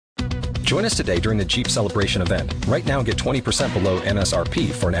Join us today during the Jeep Celebration event. Right now, get 20% below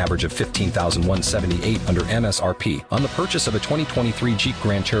MSRP for an average of $15,178 under MSRP on the purchase of a 2023 Jeep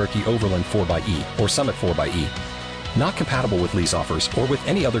Grand Cherokee Overland 4xE or Summit 4xE. Not compatible with lease offers or with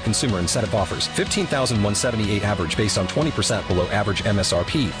any other consumer incentive offers. $15,178 average based on 20% below average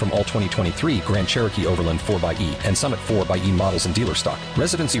MSRP from all 2023 Grand Cherokee Overland 4xE and Summit 4xE models in dealer stock.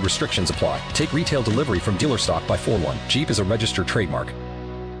 Residency restrictions apply. Take retail delivery from dealer stock by 4/1. Jeep is a registered trademark.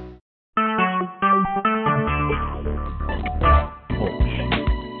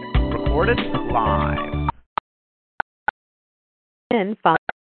 Recorded live.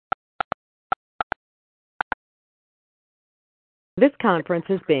 This conference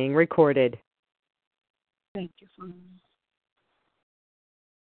is being recorded. Thank you, Father.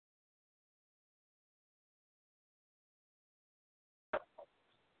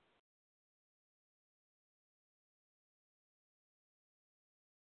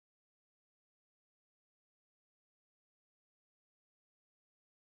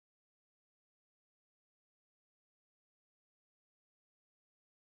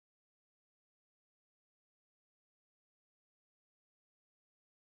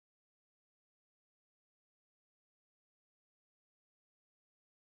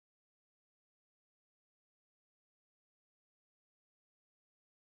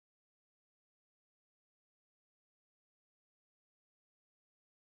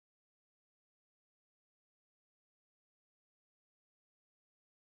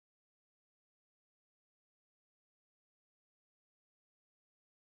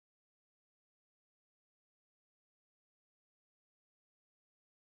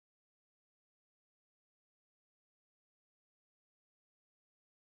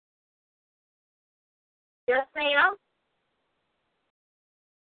 Yes, ma'am.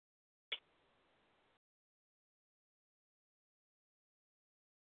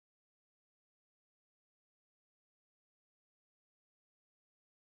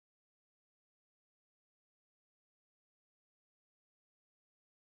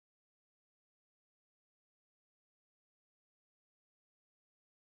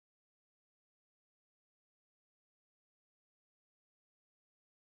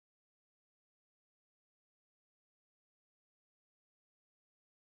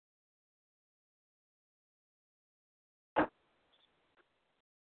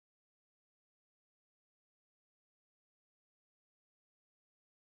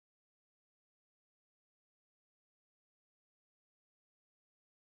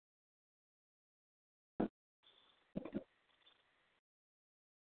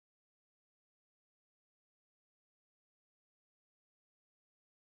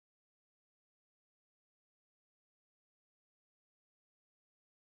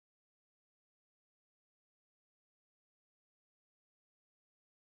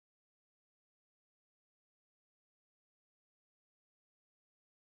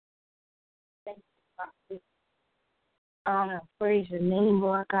 Thank you, honor and praise your name,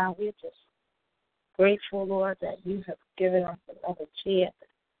 Lord God. We're just grateful, Lord, that you have given us another chance.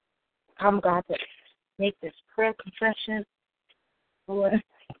 Come, God, to make this prayer confession, Lord.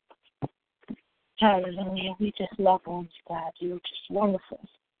 Hallelujah. We just love on you, God. You're just wonderful.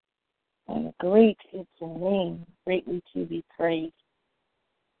 And great is your name, greatly to be praised.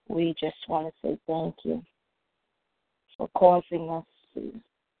 We just want to say thank you for causing us to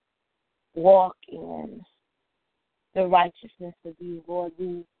walk in the righteousness of you, Lord.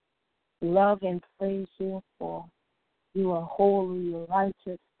 We love and praise you, for you are holy, you're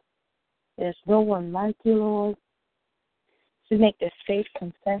righteous. There's no one like you, Lord. To make this faith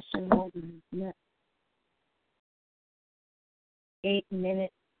confession, Lord, in these next 8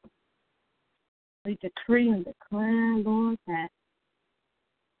 minutes, we decree and declare, Lord, that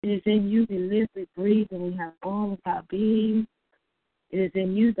it is in you we live, we breathe, and we have all of our being. It is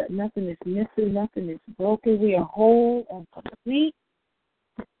in you that nothing is missing, nothing is broken. We are whole and complete.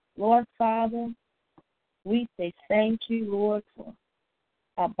 Lord Father, we say thank you, Lord, for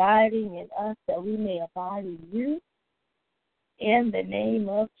abiding in us, that we may abide in you. In the name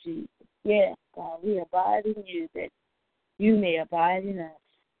of Jesus. Yes, God, we abide in you, that you may abide in us.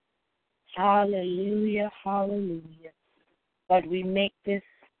 Hallelujah, hallelujah. But we make this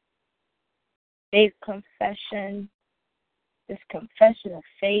faith confession, this confession of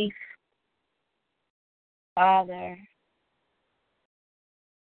faith, Father.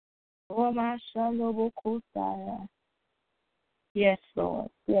 Yes, Lord.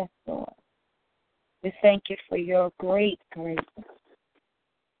 Yes, Lord. We thank you for your great grace,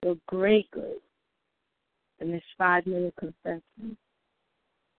 your great grace in this 5-minute confession,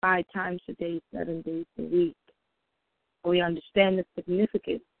 5 times a day, 7 days a week. We understand the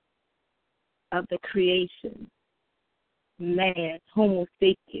significance of the creation, man, Homo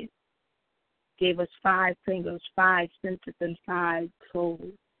sapiens, gave us 5 fingers, 5 senses, and 5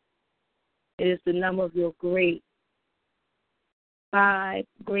 toes. It is the number of your 5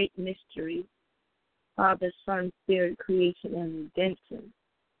 great mysteries, Father, Son, Spirit, creation, and redemption.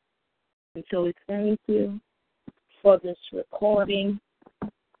 And so we thank you for this recording.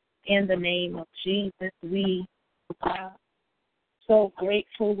 In the name of Jesus, we are so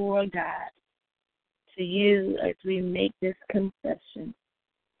grateful, Lord God, to you as we make this confession.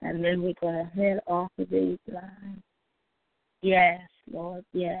 And then we're going to head off of these lines. Yes, Lord,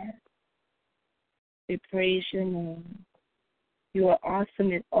 yes. We praise your name. You are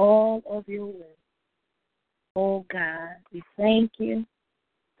awesome in all of your ways. Oh, God, we thank you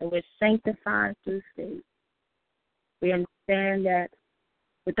that we're sanctified through faith. We understand that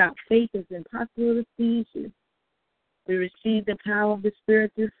without faith it's impossible to please you. We receive the power of the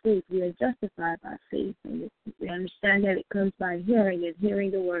Spirit through faith. We are justified by faith. And we understand that it comes by hearing and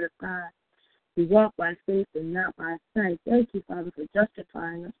hearing the word of God. We walk by faith and not by sight. Thank you, Father, for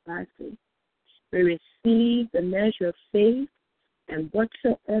justifying us by faith. We receive the measure of faith, and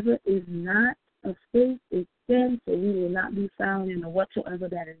whatsoever is not of faith is sin, so we will not be found in the whatsoever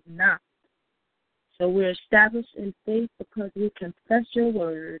that is not. So we're established in faith because we confess your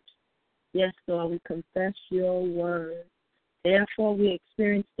words. Yes, Lord, we confess your word. Therefore, we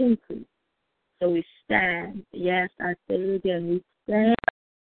experience increase. So we stand. Yes, I say it again. We stand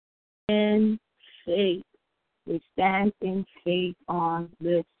in faith. We stand in faith on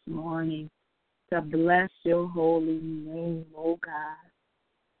this morning to bless your holy name, oh God,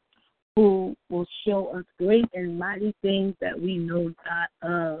 who will show us great and mighty things that we know not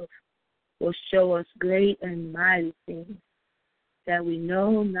of, will show us great and mighty things that we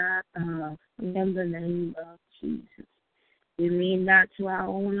know not of, in the name of Jesus. We lean not to our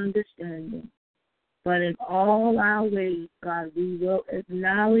own understanding, but in all our ways, God, we will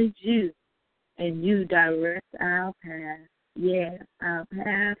acknowledge you, and you direct our path. Yes, our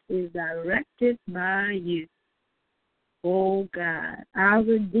path is directed by you. Oh, God, our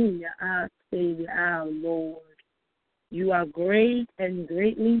Redeemer, our Savior, our Lord. You are great and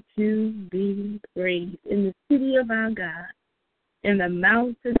greatly to be praised in the city of our God, in the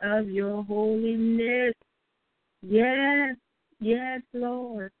mountain of your holiness. Yes, yes,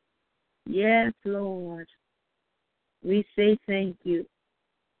 Lord. Yes, Lord. We say thank you.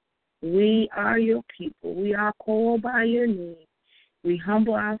 We are your people. We are called by your name. We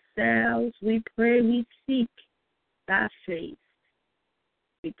humble ourselves. We pray. We seek thy face.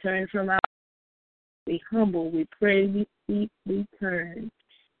 We turn from our. We humble. We pray. We seek. We turn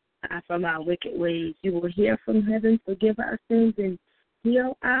from our wicked ways. You will hear from heaven, forgive our sins, and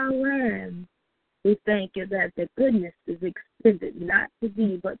heal our land. We thank you that the goodness is extended not to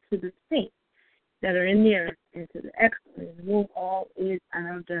thee, but to the saints that are in the earth, and to the excellent in whom all is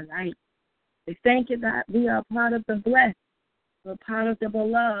our delight. We thank you that we are part of the blessed, we're part of the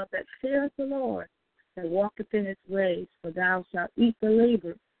beloved that fears the Lord, that walketh in his ways, for thou shalt eat the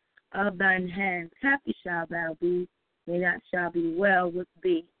labor of thine hands. Happy shalt thou be, and that shall be well with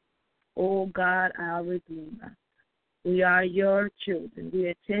thee. O God, our Redeemer, we are your children. We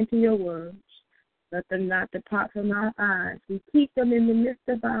attend to your words. Let them not depart from our eyes. We keep them in the midst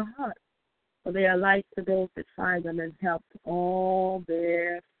of our hearts, for they are life to those that find them, and help to all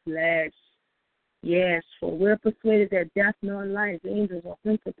their flesh. Yes, for we're persuaded that death nor life, angels or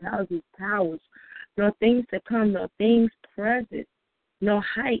principalities, powers, nor things to come, nor things present, nor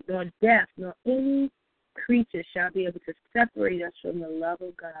height, nor depth, nor any creature shall be able to separate us from the love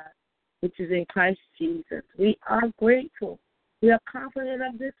of God, which is in Christ Jesus. We are grateful. We are confident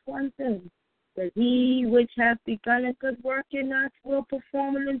of this one thing, that he which hath begun a good work in us will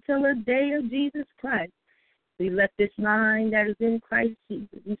perform it until the day of Jesus Christ. We let this mind that is in Christ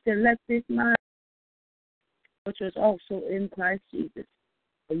Jesus. He said, let this mind, which was also in Christ Jesus.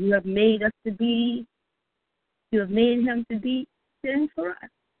 For you have made us to be, you have made him to be sin for us,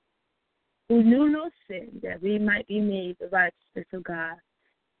 who knew no sin, that we might be made the righteousness of God.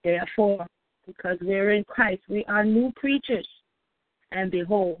 Therefore, because we're in Christ, we are new creatures. And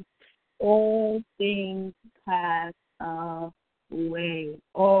behold, all things pass away.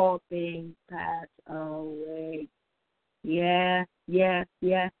 All things pass away. Yes, yes,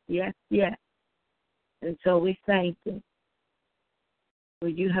 yes, yes, yes. And so we thank you. For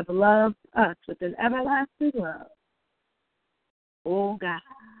you have loved us with an everlasting love. Oh God,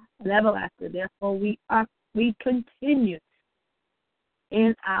 an everlasting. Therefore we continue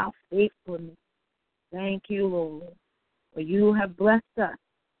in our faithfulness. Thank you, Lord. For you have blessed us.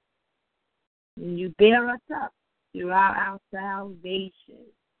 And you bear us up throughout our salvation.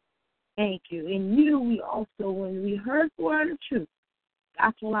 Thank you. In you, we also, when we heard the word of truth,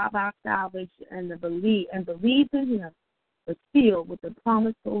 gospel of our salvation, and believed in him, was sealed with the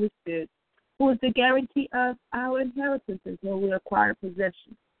promised Holy Spirit, who is the guarantee of our inheritance until we acquire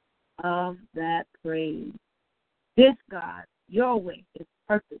possession of that praise. This God, your way is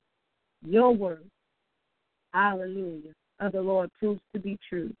perfect. Your word, hallelujah, of the Lord proves to be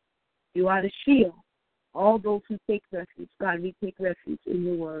true. You are the shield. All those who take refuge, God, we take refuge in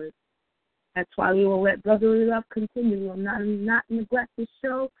your word. That's why we will let brotherly love continue. We will not neglect to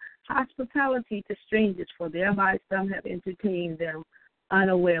show hospitality to strangers, for thereby some have entertained them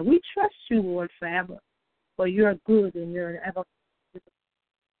unaware. We trust you, Lord, forever, for you're good and you're an ever.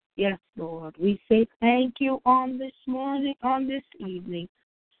 Yes, Lord. We say thank you on this morning, on this evening,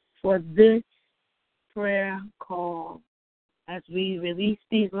 for this prayer call. As we release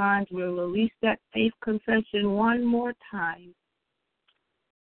these lines, we'll release that faith confession one more time.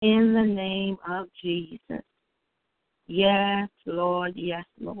 In the name of Jesus. Yes, Lord. Yes,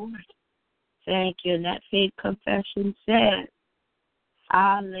 Lord. Thank you. And that faith confession says,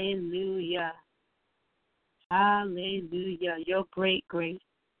 hallelujah. Hallelujah. Your great grace.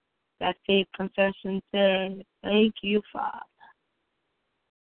 That faith confession says, thank you, Father.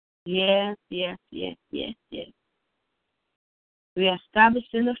 Yes, yes, yes, yes, yes. We are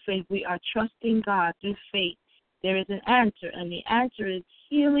established in the faith. We are trusting God through faith. There is an answer, and the answer is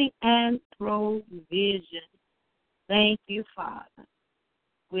healing and provision. Thank you, Father.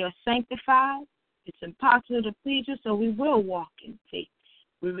 We are sanctified. It's impossible to please you, so we will walk in faith.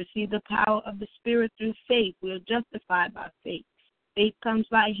 We receive the power of the Spirit through faith. We are justified by faith. Faith comes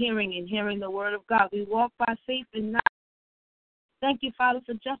by hearing, and hearing the word of God. We walk by faith and not. Thank you, Father,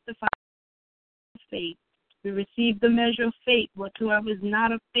 for justifying faith. We receive the measure of faith. Whatsoever is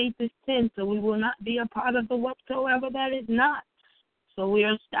not of faith is sin, so we will not be a part of the whatsoever that is not. So we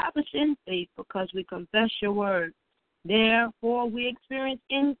are established in faith because we confess your word. Therefore, we experience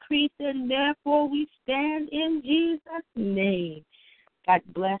increase, and therefore we stand in Jesus' name. God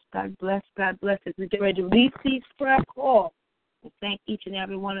bless, God bless, God bless. As we get ready to release these prayer calls, we thank each and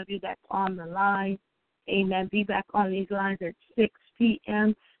every one of you that's on the line. Amen. Be back on these lines at 6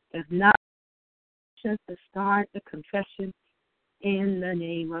 p.m. If not, to start the confession in the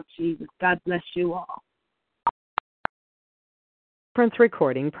name of Jesus. God bless you all. Conference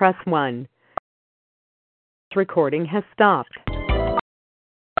recording, press 1. Recording has stopped.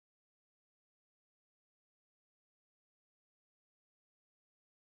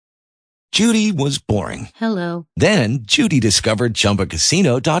 Judy was boring. Hello. Then Judy discovered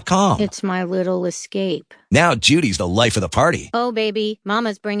ChumbaCasino.com. It's my little escape. Now Judy's the life of the party. Oh, baby,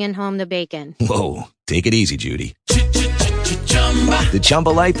 mama's bringing home the bacon. Whoa, take it easy, Judy. The Chumba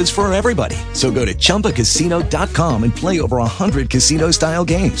life is for everybody. So go to ChumbaCasino.com and play over 100 casino-style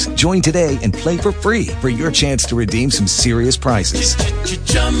games. Join today and play for free for your chance to redeem some serious prizes.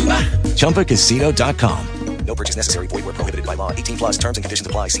 ChumbaCasino.com. No purchase necessary. Void where prohibited by law. 18+ terms and conditions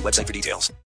apply. See website for details.